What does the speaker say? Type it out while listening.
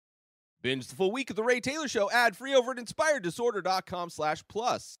Binge the full week of The Ray Taylor Show ad-free over at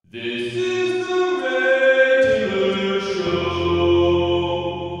inspireddisorder.com/plus. This is The Ray Taylor Show.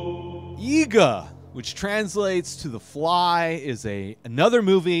 Eega, which translates to The Fly, is another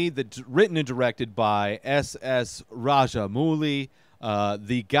movie that's written and directed by S.S. Rajamouli,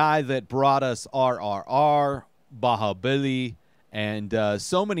 the guy that brought us RRR, Bahubali, and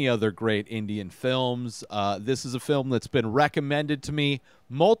so many other great Indian films. This is a film that's been recommended to me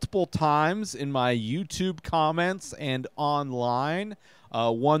multiple times in my YouTube comments and online.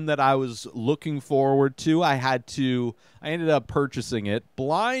 One that I was looking forward to. I ended up purchasing it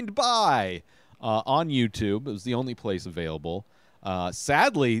blind buy on YouTube. It was the only place available.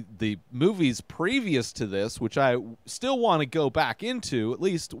 Sadly, the movies previous to this, which I still want to go back into, at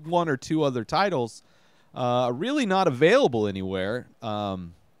least one or two other titles, really not available anywhere,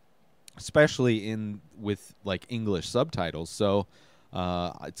 especially with like English subtitles. So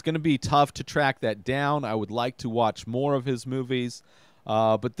it's going to be tough to track that down. I would like to watch more of his movies,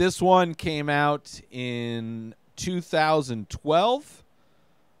 but this one came out in 2012.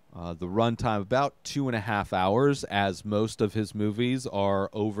 The runtime about 2.5 hours, as most of his movies are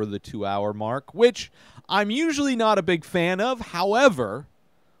over the 2-hour mark, which I'm usually not a big fan of. However,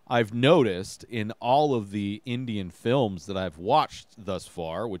 I've noticed in all of the Indian films that I've watched thus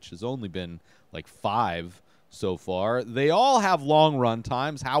far, which has only been like 5 so far, they all have long run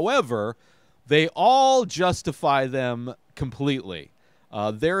times. However, they all justify them completely.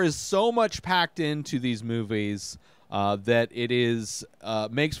 There is so much packed into these movies that it is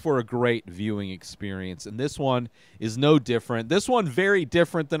makes for a great viewing experience, and this one is no different. This one very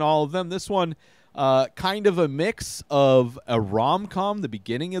different than all of them. This one kind of a mix of a rom-com. The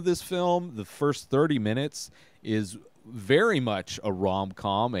beginning of this film, the first 30 minutes, is very much a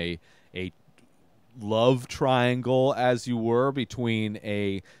rom-com, a love triangle, as you were, between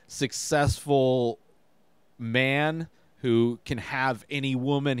a successful man who can have any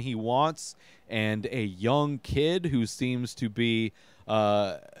woman he wants and a young kid who seems to be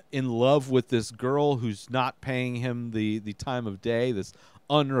in love with this girl who's not paying him the time of day, this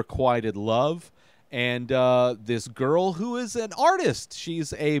unrequited love. And this girl who is an artist.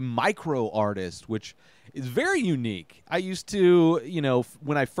 She's a micro artist, which is very unique. I used to,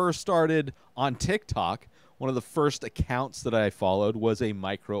 when I first started on TikTok, one of the first accounts that I followed was a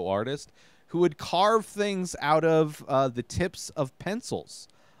micro artist who would carve things out of the tips of pencils.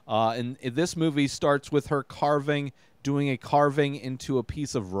 And this movie starts with her doing a carving into a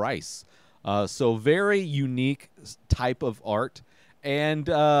piece of rice. So very unique type of art. And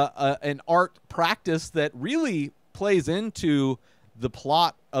an art practice that really plays into the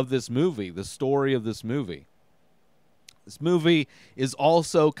plot of this movie, the story of this movie. This movie is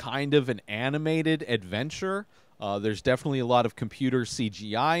also kind of an animated adventure. There's definitely a lot of computer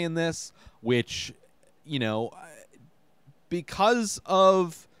CGI in this, which, because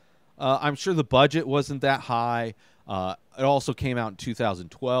of, I'm sure the budget wasn't that high. It also came out in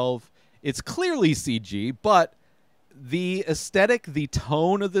 2012. It's clearly CG, but the aesthetic, the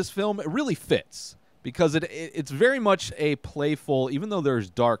tone of this film, it really fits because it's very much a playful, even though there's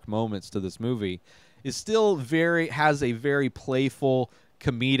dark moments to this movie, it still has a very playful,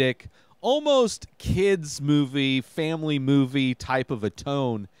 comedic, almost kids movie, family movie type of a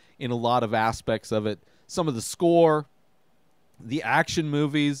tone in a lot of aspects of it. Some of the score, the action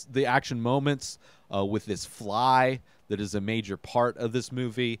moments with this fly that is a major part of this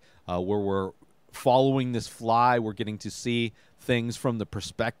movie, where we're following this fly. We're getting to see things from the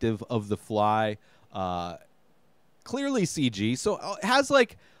perspective of the fly. Clearly CG, so it has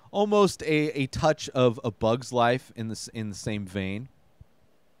like almost a touch of A Bug's Life in the same vein.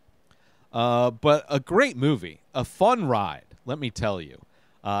 But a great movie, a fun ride, let me tell you.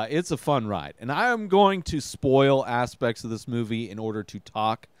 It's a fun ride, and I am going to spoil aspects of this movie in order to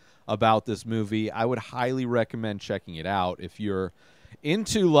talk about this movie. I would highly recommend checking it out if you're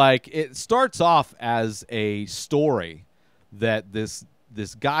into, it starts off as a story that this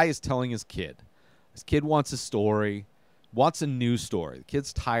guy is telling his kid. His kid wants a story, wants a new story. The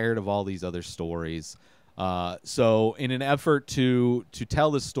kid's tired of all these other stories. So in an effort to tell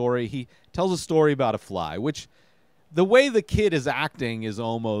this story, he tells a story about a fly, which the way the kid is acting is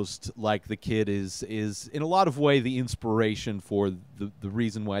almost like the kid is in a lot of way the inspiration for the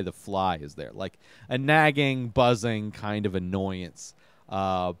reason why the fly is there, like a nagging, buzzing kind of annoyance.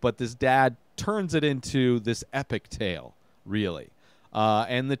 But this dad turns it into this epic tale, really.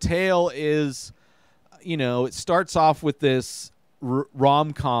 And the tale is, it starts off with this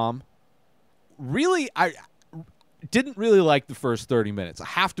rom-com. Really, I didn't really like the first 30 minutes. I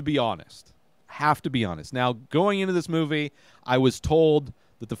have to be honest. Now, going into this movie, I was told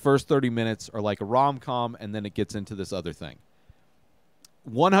that the first 30 minutes are like a rom-com, and then it gets into this other thing.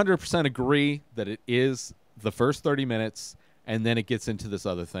 100% agree that it is the first 30 minutes, and then it gets into this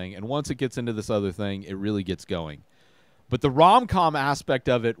other thing. And once it gets into this other thing, it really gets going. But the rom-com aspect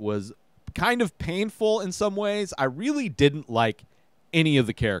of it was kind of painful in some ways. I really didn't like any of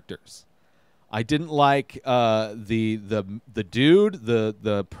the characters. I didn't like the dude,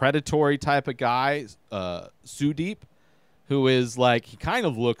 the predatory type of guy, Sudeep, who is like, he kind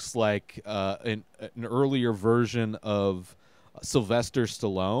of looks like an earlier version of Sylvester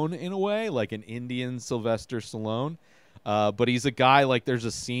Stallone in a way, like an Indian Sylvester Stallone. But he's a guy, like, there's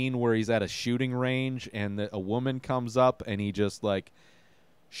a scene where he's at a shooting range and a woman comes up and he just like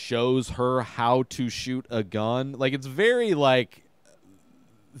shows her how to shoot a gun. Like, it's very like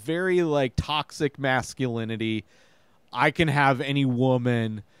toxic masculinity. I can have any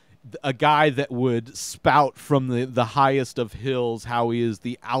woman, a guy that would spout from the highest of hills how he is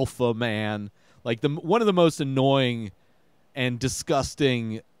the alpha man, like one of the most annoying and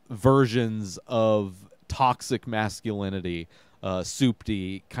disgusting versions of toxic masculinity,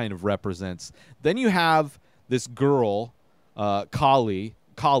 Supti kind of represents. Then you have this girl,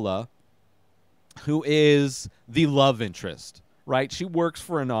 Kala, who is the love interest, right? She works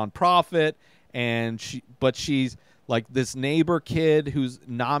for a nonprofit, and she's like this neighbor kid who's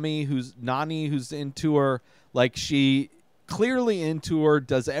Nani, who's into her. Like, she clearly into her,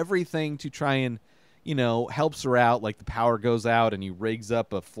 does everything to try and, you know, helps her out. Like, the power goes out and he rigs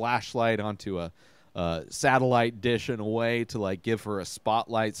up a flashlight onto a satellite dish in a way to like give her a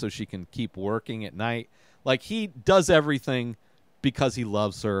spotlight so she can keep working at night. Like, he does everything because he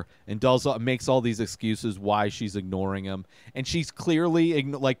loves her, and makes all these excuses why she's ignoring him, and she's clearly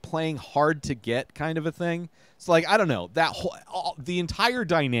like playing hard to get kind of a thing. It's like, I don't know, that the entire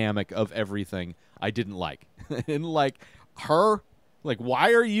dynamic of everything I didn't like. And like her, like,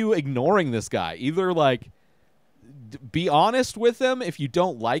 why are you ignoring this guy? Either like be honest with him. If you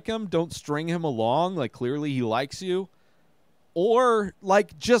don't like him, don't string him along. Like, clearly he likes you, or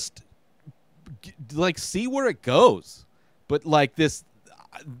like just like see where it goes. But like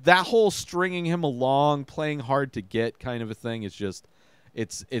that whole stringing him along, playing hard to get kind of a thing is just,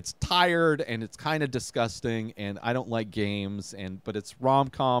 it's tired and it's kind of disgusting. And I don't like games, but it's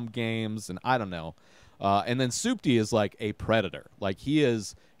rom-com games, and I don't know. And then Supti is like a predator. Like,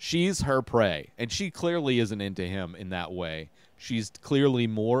 she's her prey, and she clearly isn't into him in that way. She's clearly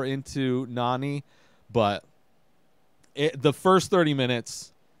more into Nani, but the first 30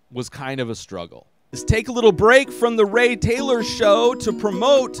 minutes was kind of a struggle. Let's take a little break from the Ray Taylor Show to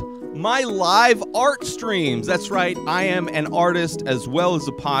promote my live art streams. That's right, I am an artist as well as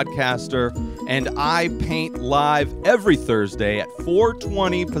a podcaster, and I paint live every Thursday at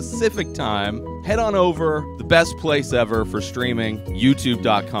 4:20 Pacific time. Head on over, the best place ever for streaming,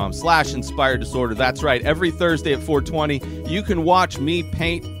 youtube.com/inspired disorder. That's right, every Thursday at 4:20, you can watch me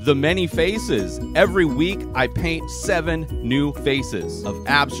paint the many faces. Every week, I paint 7 new faces of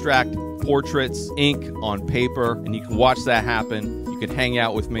abstract portraits, ink on paper, and you can watch that happen. You can hang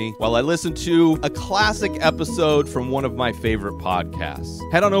out with me while I listen to a classic episode from one of my favorite podcasts.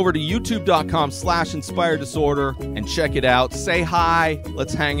 Head on over to youtube.com/inspired disorder and check it out. Say hi,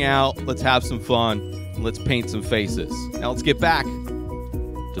 let's hang out, let's have some fun, and let's paint some faces. Now let's get back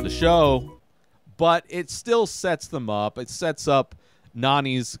to the show. But it still sets them up. It sets up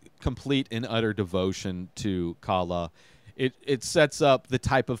Nani's complete and utter devotion to Kala. It sets up the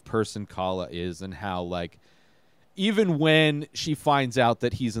type of person Kala is, and how, like, even when she finds out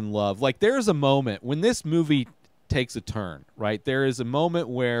that he's in love, like, there's a moment when this movie takes a turn, right? There is a moment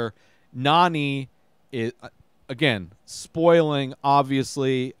where Nani is, again, spoiling,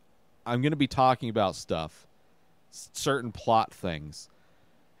 obviously, I'm going to be talking about stuff, certain plot things.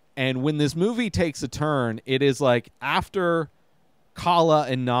 And when this movie takes a turn, it is like after Kala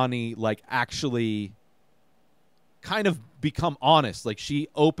and Nani, like, actually kind of become honest. Like, she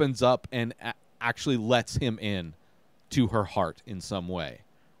opens up and actually lets him in to her heart in some way,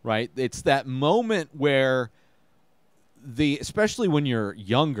 right? It's that moment where especially when you're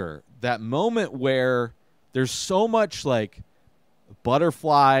younger, that moment where there's so much like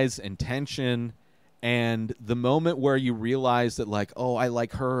butterflies and tension, and the moment where you realize that, like, oh, I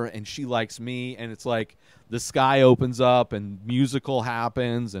like her and she likes me, and it's like the sky opens up and musical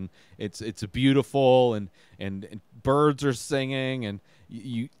happens, and it's beautiful, and birds are singing, and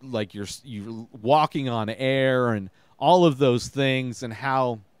you're walking on air, and all of those things, and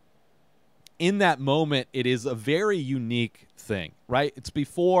how in that moment it is a very unique thing, right? It's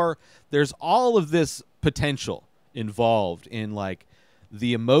before there's all of this potential involved in, like,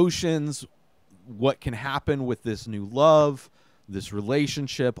 the emotions, what can happen with this new love, this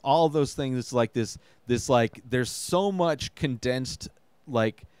relationship, all of those things. It's like this like there's so much condensed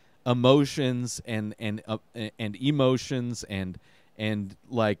like emotions and emotions and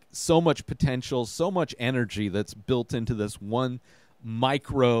like so much potential, so much energy that's built into this one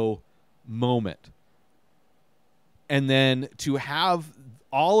micro moment. And then to have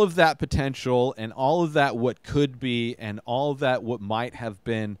all of that potential and all of that what could be and all of that what might have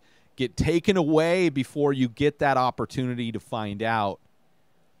been get taken away before you get that opportunity to find out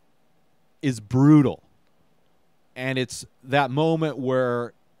is brutal. And it's that moment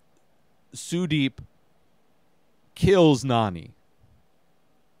where Sudeep kills Nani.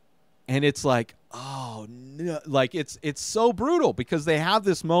 And it's like, oh no, like it's so brutal because they have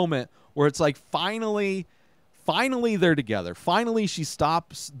this moment where it's like finally they're together. Finally she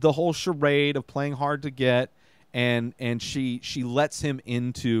stops the whole charade of playing hard to get, and she lets him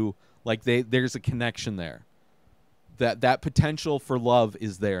into like there's a connection there. That potential for love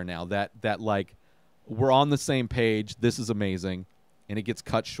is there now. That like we're on the same page. This is amazing. And it gets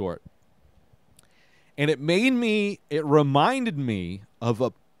cut short. And it reminded me of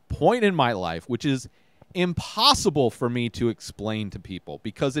a point in my life which is impossible for me to explain to people,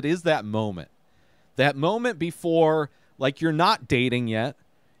 because it is that moment before, like, you're not dating yet,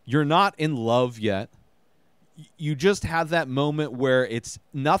 you're not in love yet, you just have that moment where it's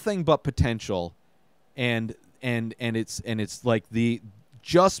nothing but potential, and it's like the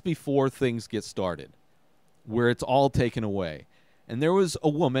just before things get started, where it's all taken away. And there was a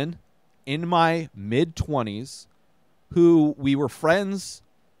woman in my mid-20s who we were friends.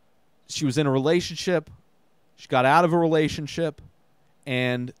 She was in a relationship. She got out of a relationship,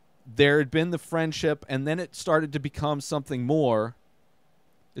 and there had been the friendship, and then it started to become something more.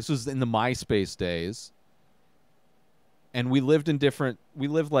 This was in the MySpace days. And we lived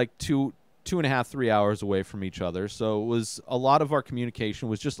like 2.5, 3 hours away from each other. So it was a lot of our communication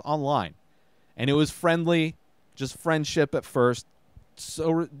was just online. And it was friendly, just friendship at first.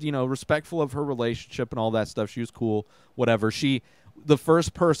 So, respectful of her relationship and all that stuff. She was cool, whatever. The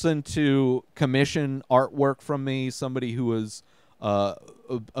first person to commission artwork from me, somebody who was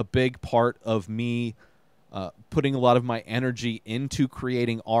a big part of me putting a lot of my energy into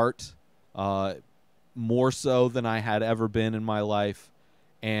creating art, more so than I had ever been in my life,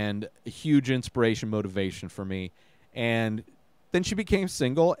 and a huge inspiration, motivation for me. And then she became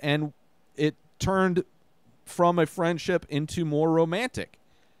single, and it turned from a friendship into more romantic.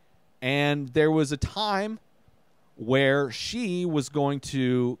 And there was a time where she was going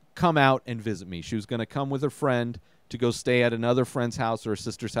to come out and visit me. She was going to come with her friend to go stay at another friend's house or a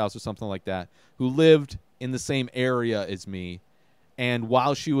sister's house or something like that, who lived in the same area as me. And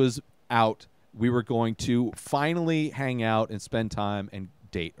while she was out, we were going to finally hang out and spend time and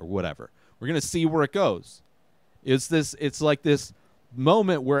date or whatever. We're going to see where it goes. It's like this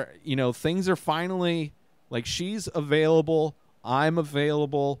moment where, things are finally, like, she's available, I'm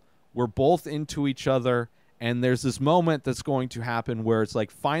available, we're both into each other, and there's this moment that's going to happen where it's like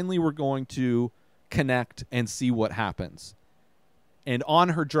finally we're going to connect and see what happens. And on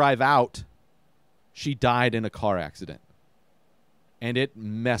her drive out, she died in a car accident. And it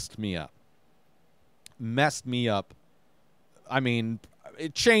messed me up. I mean,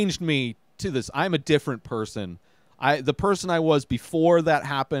 it changed me to this. I'm a different person. The person I was before that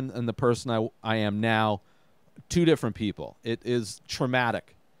happened and the person I am now, two different people. It is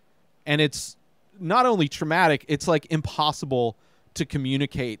traumatic. And it's not only traumatic, it's like impossible to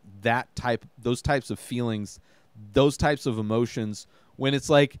communicate those types of feelings, those types of emotions, when it's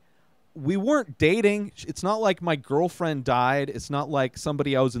like we weren't dating. It's not like my girlfriend died. It's not like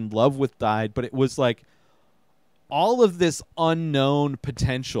somebody I was in love with died, but it was like all of this unknown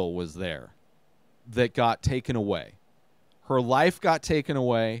potential was there that got taken away. Her life got taken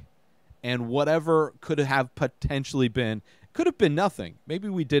away, and whatever could have potentially been, could have been nothing. Maybe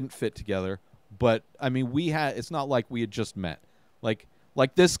we didn't fit together, but I mean, it's not like we had just met.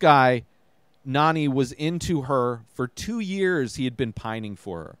 Like this guy, Nani, was into her for 2 years. He had been pining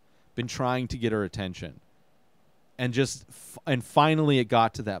for her, been trying to get her attention. And finally it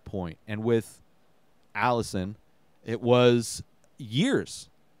got to that point. And with Allison, it was years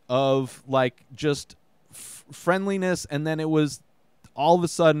of like just friendliness, and then it was all of a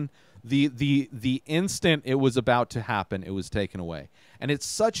sudden the instant it was about to happen, it was taken away. And it's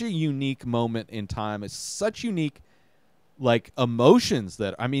such a unique moment in time. It's such unique like emotions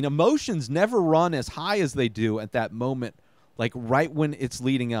emotions never run as high as they do at that moment, like right when it's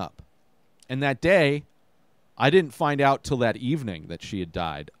leading up. And that day, I didn't find out till that evening that she had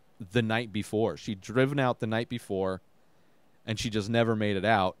died the night before. She'd driven out the night before, and she just never made it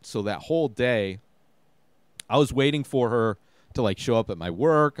out. So that whole day, I was waiting for her to like show up at my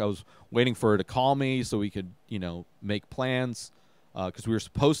work. I was waiting for her to call me so we could, you know, make plans because we were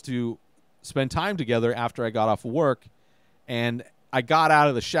supposed to spend time together after I got off of work. And I got out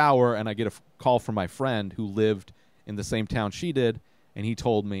of the shower and I get a call from my friend who lived in the same town she did, and he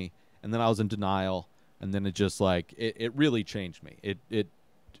told me, and then I was in denial, and then it just like it really changed me. It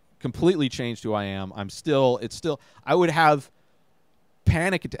completely changed who I am. I would have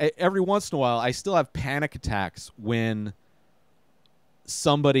every once in a while. I still have panic attacks when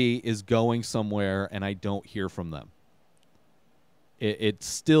somebody is going somewhere and I don't hear from them. It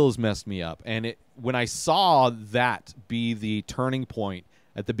still has messed me up. And when I saw that be the turning point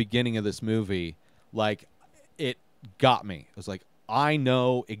at the beginning of this movie, like, it got me. It was like, I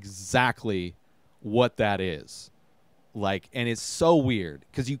know exactly what that is. Like, and it's so weird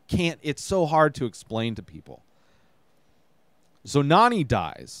because it's so hard to explain to people. So Nani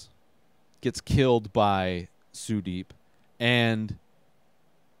dies, gets killed by Sudeep, and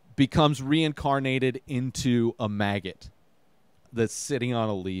becomes reincarnated into a maggot that's sitting on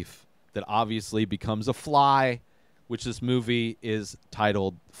a leaf that obviously becomes a fly, which this movie is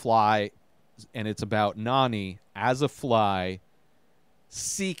titled Fly, and it's about Nani as a fly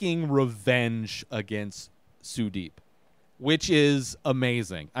seeking revenge against Sudeep, which is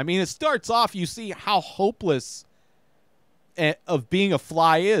amazing. I mean, it starts off, you see how hopeless of being a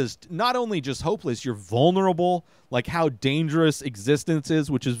fly is. Not only just hopeless, you're vulnerable, like how dangerous existence is,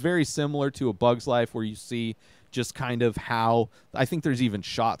 which is very similar to A Bug's Life, where you see just kind of how, I think there's even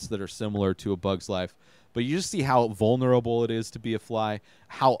shots that are similar to A Bug's Life, but you just see how vulnerable it is to be a fly,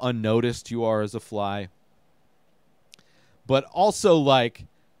 how unnoticed you are as a fly. But also, like,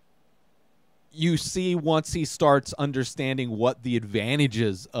 you see once he starts understanding what the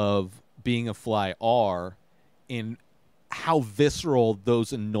advantages of being a fly are, in how visceral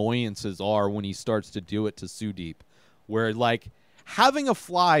those annoyances are when he starts to do it to Sudeep, where, like, having a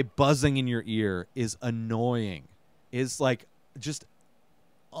fly buzzing in your ear is annoying, is like just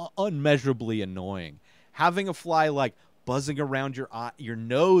unmeasurably annoying. Having a fly like buzzing around your eye, your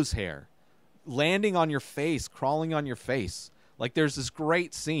nose hair, landing on your face, crawling on your face. Like, there's this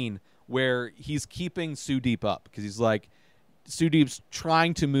great scene where he's keeping Sudeep up because he's like, Sudeep's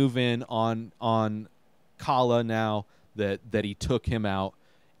trying to move in on Kala now that he took him out,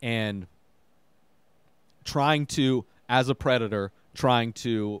 and trying to, as a predator, trying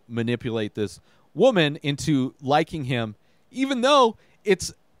to manipulate this woman into liking him, even though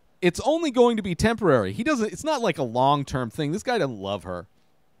it's only going to be temporary. It's not like a long-term thing. This guy doesn't love her.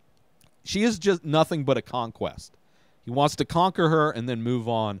 She is just nothing but a conquest. He wants to conquer her and then move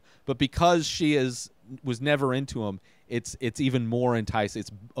on. But because she was never into him, it's even more enticing.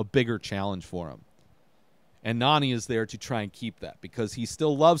 It's a bigger challenge for him. And Nani is there to try and keep that because he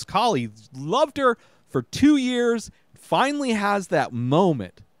still loves Kali. He loved her for 2 years. Finally has that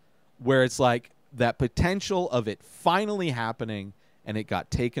moment where it's like that potential of it finally happening, and it got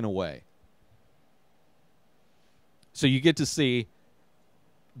taken away. So you get to see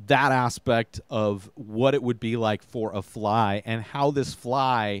that aspect of what it would be like for a fly and how this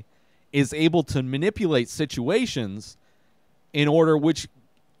fly is able to manipulate situations in order, which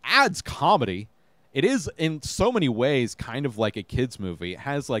adds comedy. It is in so many ways kind of like a kid's movie. It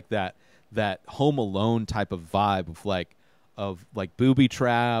has like that Home Alone type of vibe of like booby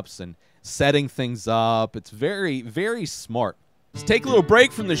traps and setting things up. It's very, very smart. Let's take a little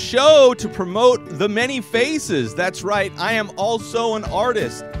break from the show to promote The Many Faces. That's right, I am also an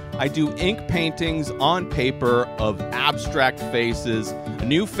artist. I do ink paintings on paper of abstract faces. A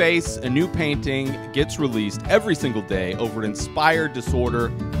new face, a new painting gets released every single day over at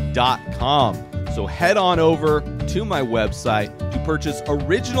inspireddisorder.com. So head on over to my website to purchase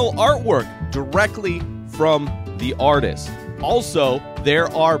original artwork directly from the artist. Also, there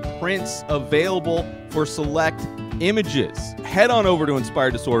are prints available for select images. Head on over to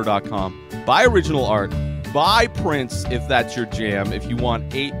inspireddisorder.com, buy original art, buy prints if that's your jam, if you want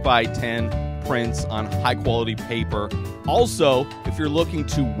 8x10 prints on high quality paper. Also, if you're looking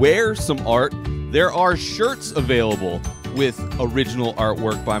to wear some art, there are shirts available with original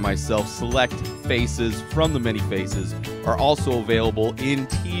artwork by myself. Select faces from The Many Faces are also available in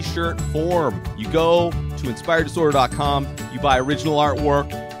t-shirt form. You go to inspireddisorder.com, you buy original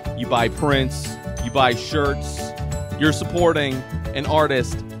artwork, you buy prints, you buy shirts. You're supporting an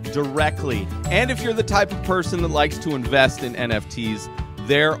artist directly. And if you're the type of person that likes to invest in NFTs,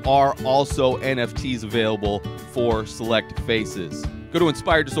 there are also NFTs available for select faces. Go to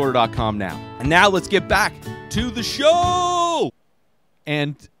inspireddisorder.com now. And now let's get back to the show.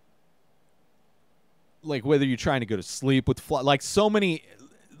 And like whether you're trying to go to sleep with like so many,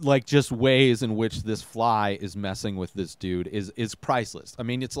 like just ways in which this fly is messing with this dude is priceless. I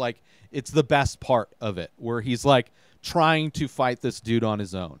mean, it's like it's the best part of it, where he's like trying to fight this dude on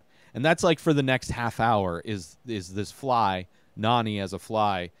his own. And that's like for the next half hour is this fly, Nani as a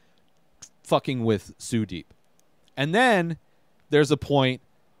fly, fucking with Sudeep. And then there's a point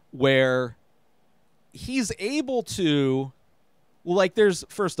where he's able to, well, like there's,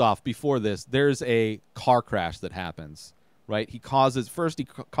 first off, before this, there's a car crash that happens, right? He causes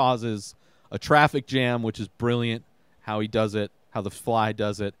a traffic jam, which is brilliant how he does it, how the fly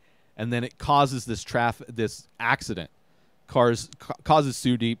does it. And then it causes this accident. Causes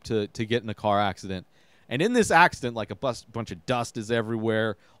Sudeep to get in a car accident. And in this accident, like a bunch of dust is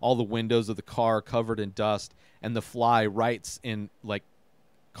everywhere. All the windows of the car are covered in dust. And the fly writes in, like,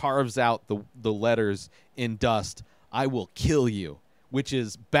 carves out the letters in dust, "I will kill you," which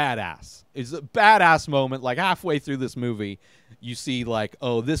is badass. It's a badass moment. Like halfway through this movie, you see like,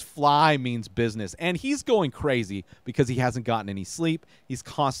 oh, this fly means business. And he's going crazy because he hasn't gotten any sleep. He's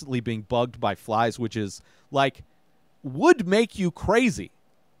constantly being bugged by flies, which is like would make you crazy.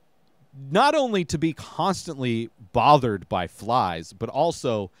 Not only to be constantly bothered by flies, but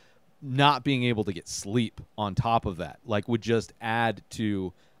also not being able to get sleep on top of that. Like would just add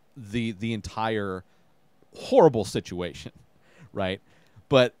to the entire horrible situation, right?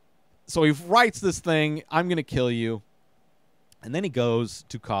 But so he writes this thing, "I'm going to kill you." And then he goes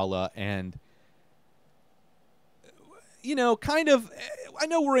to Kala and, you know, kind of, I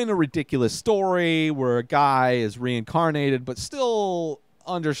know we're in a ridiculous story where a guy is reincarnated, but still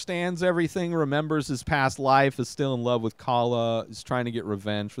understands everything, remembers his past life, is still in love with Kala, is trying to get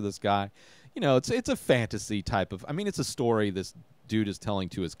revenge for this guy. You know, it's a fantasy type of, I mean, it's a story this dude is telling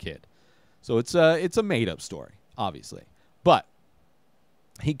to his kid. So it's a made-up story, obviously. But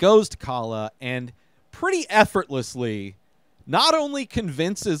he goes to Kala and pretty effortlessly not only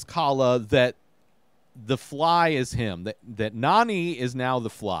convinces Kala that the fly is him, that Nani is now the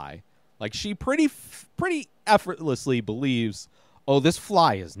fly. Like she pretty effortlessly believes, oh, this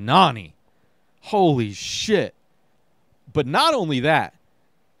fly is Nani. Holy shit. But not only that,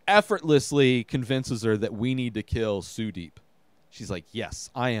 effortlessly convinces her that we need to kill Sudeep. She's like, yes,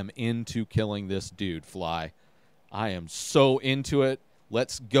 I am into killing this dude, fly. I am so into it.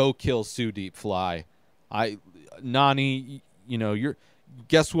 Let's go kill Sudeep, fly. Nani, you know,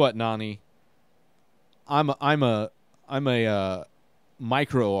 guess what, Nani? I'm a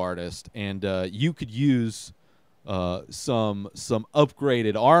micro artist, and you could use some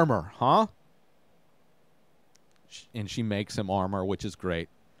upgraded armor, huh? And she makes him armor, which is great.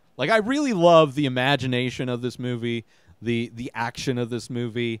 Like, I really love the imagination of this movie, the action of this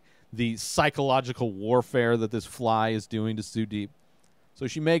movie, the psychological warfare that this fly is doing to Sudeep. So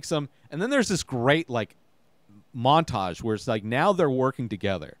she makes him, and then there's this great like montage where it's like now they're working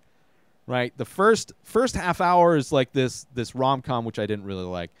together, right? The first half hour is like this rom-com, which I didn't really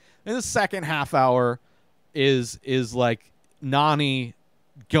like, and the second half hour is like Nani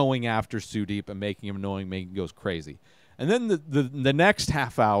going after Sudeep and making him annoying, making him goes crazy. And then the next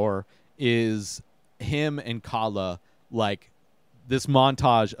half hour is him and Kala, like this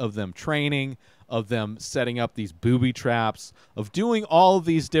montage of them training, of them setting up these booby traps, of doing all of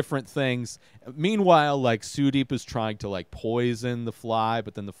these different things. Meanwhile, like Sudeep is trying to like poison the fly,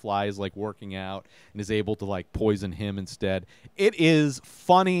 but then the fly is like working out and is able to like poison him instead. It is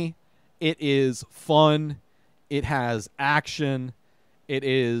funny. It is fun. It has action. It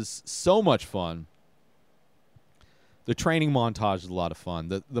is so much fun. The training montage is a lot of fun.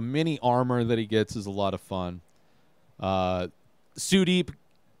 The mini armor that he gets is a lot of fun. Sudeep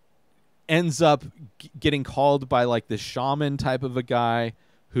ends up getting called by like this shaman type of a guy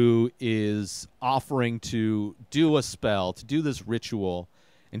who is offering to do a spell, to do this ritual,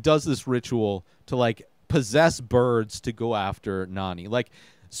 and does this ritual to like possess birds to go after Nani. Like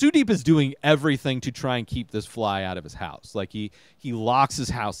Sudeep is doing everything to try and keep this fly out of his house. Like he locks his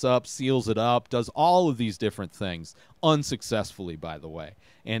house up, seals it up, does all of these different things unsuccessfully, by the way.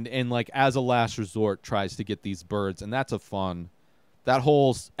 And like as a last resort tries to get these birds, and that's a fun, that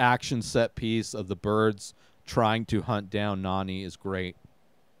whole action set piece of the birds trying to hunt down Nani is great.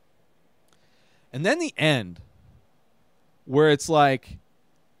 And then the end, where it's like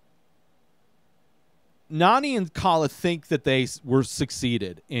Nani and Kala think that they were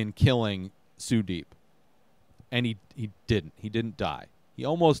succeeded in killing Sudeep. And he didn't. He didn't die. He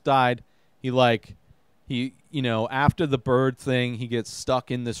almost died. You know, after the bird thing, he gets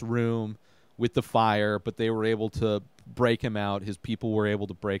stuck in this room with the fire, but they were able to break him out. His people were able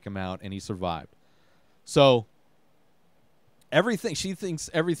to break him out, and he survived. So she thinks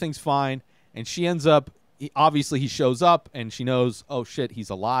everything's fine, and she ends up, obviously he shows up and she knows, oh shit, he's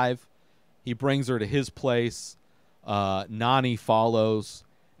alive. He brings her to his place. Nani follows,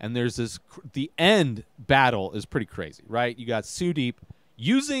 and there's the end battle is pretty crazy, right? You got Sudeep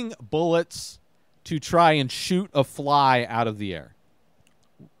using bullets to try and shoot a fly out of the air.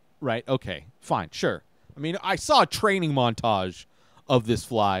 Right? Okay, fine, sure. I mean, I saw a training montage of this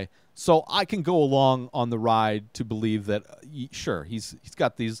fly, so I can go along on the ride to believe that, sure, he's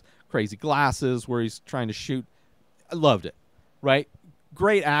got these crazy glasses where he's trying to shoot. I loved it, right?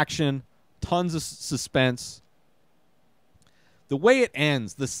 Great action, tons of suspense. The way it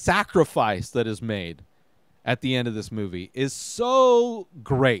ends, the sacrifice that is made at the end of this movie is so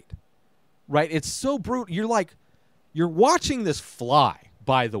great, right? It's so brutal. You're watching this fly,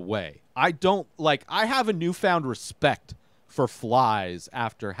 by the way. I have a newfound respect for flies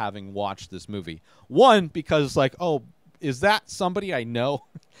after having watched this movie. One, because oh, is that somebody I know?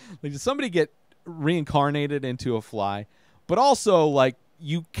 Did somebody get reincarnated into a fly? But also,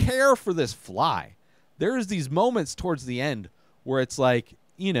 you care for this fly. There's these moments towards the end where it's like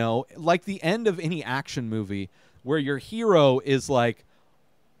the end of any action movie where your hero is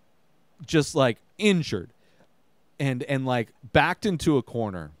just injured and backed into a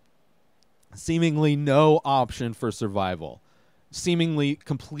corner, seemingly no option for survival, seemingly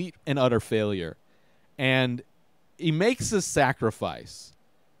complete and utter failure. And he makes this sacrifice,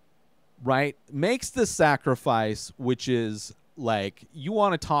 right? Makes this sacrifice, which is you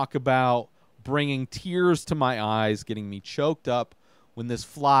want to talk about bringing tears to my eyes, getting me choked up, when this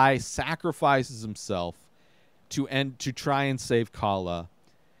fly sacrifices himself to try and save Kala.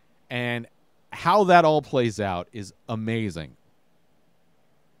 And how that all plays out is amazing.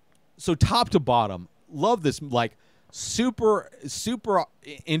 So top to bottom, love this, super, super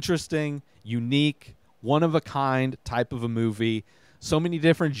interesting, unique, one-of-a-kind type of a movie. So many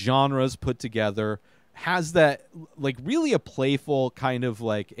different genres put together. Has that, really a playful kind of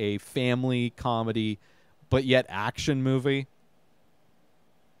a family comedy, but yet action movie.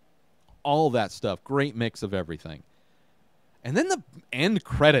 All that stuff. Great mix of everything. And then the end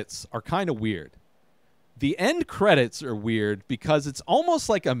credits are kind of weird. The end credits are weird because it's almost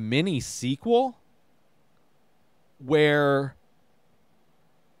like a mini sequel where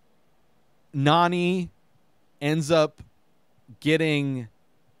Nani ends up getting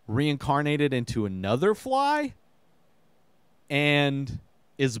reincarnated into another fly and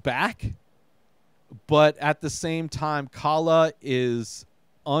is back. But at the same time, Kala is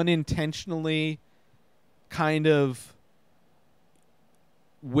unintentionally kind of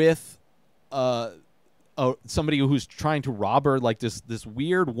with somebody who's trying to rob her, this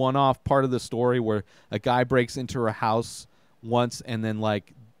weird one-off part of the story where a guy breaks into her house once and then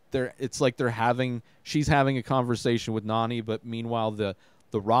she's having a conversation with Nani, but meanwhile the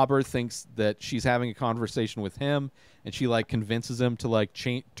robber thinks that she's having a conversation with him, and she convinces him to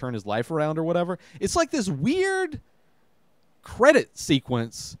turn his life around or whatever. It's this weird credit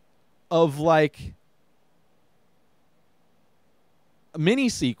sequence of a mini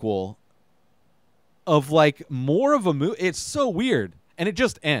sequel of more of a movie. It's so weird, and it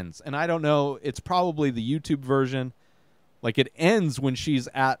just ends. And I don't know. It's probably the YouTube version. It ends when she's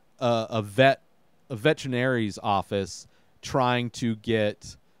at a veterinary's office trying to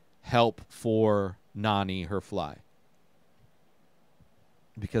get help for Nani, her fly.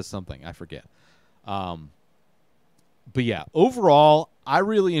 Because something, I forget. But yeah, overall, I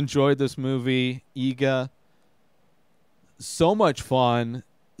really enjoyed this movie, Eega. So much fun,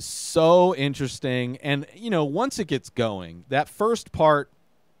 so interesting. And, once it gets going, that first part,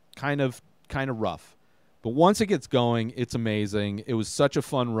 kind of rough. But once it gets going, it's amazing. It was such a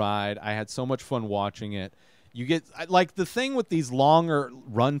fun ride. I had so much fun watching it. You get the thing with these longer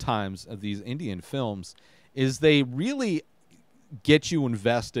run times of these Indian films is they really get you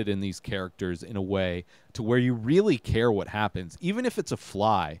invested in these characters in a way to where you really care what happens. Even if it's a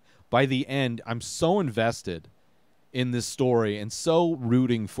fly, by the end, I'm so invested in this story and so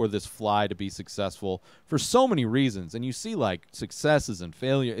rooting for this fly to be successful for so many reasons. And you see successes and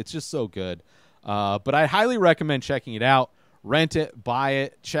failure. It's just so good. But I highly recommend checking it out. Rent it, buy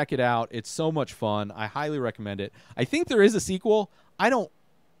it, check it out. It's so much fun. I highly recommend it. I think there is a sequel. I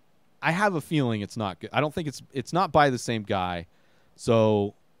have a feeling it's not good. I don't think it's not by the same guy.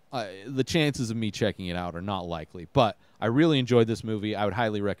 So the chances of me checking it out are not likely. But I really enjoyed this movie. I would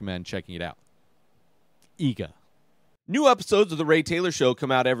highly recommend checking it out. Eega. New episodes of The Ray Taylor Show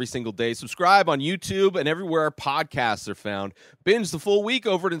come out every single day. Subscribe on YouTube and everywhere our podcasts are found. Binge the full week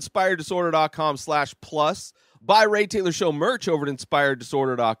over at inspireddisorder.com/plus. Buy Ray Taylor Show merch over at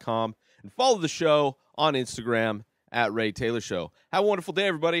inspireddisorder.com. And follow the show on Instagram at Ray Taylor Show. Have a wonderful day,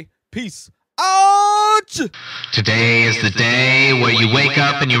 everybody. Peace out. much! Today is the day where you wake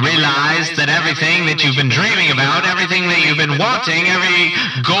up and you realize that everything that you've been dreaming about, everything that you've been wanting, every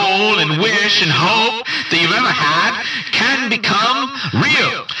goal and wish and hope that you've ever had can become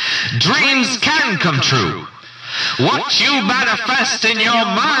real. Dreams can come true. What you manifest in your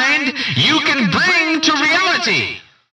mind, you can bring to reality.